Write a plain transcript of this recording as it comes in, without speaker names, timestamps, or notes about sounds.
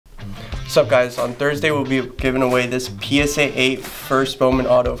What's up guys, on Thursday we'll be giving away this PSA 8 first Bowman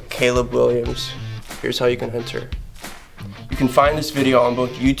auto of Caleb Williams. Here's how you can enter. You can find this video on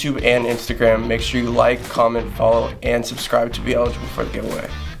both YouTube and Instagram. Make sure you like, comment, follow, and subscribe to be eligible for the giveaway.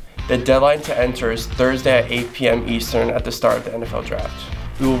 The deadline to enter is Thursday at 8 p.m. Eastern at the start of the NFL Draft.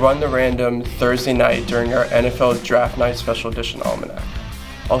 We will run the random Thursday night during our NFL Draft Night Special Edition Almanac.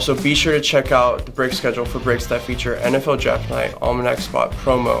 Also, be sure to check out the break schedule for breaks that feature NFL Draft Night Almanac spot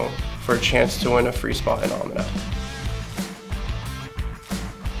promo for a chance to win a free spot in Almanac.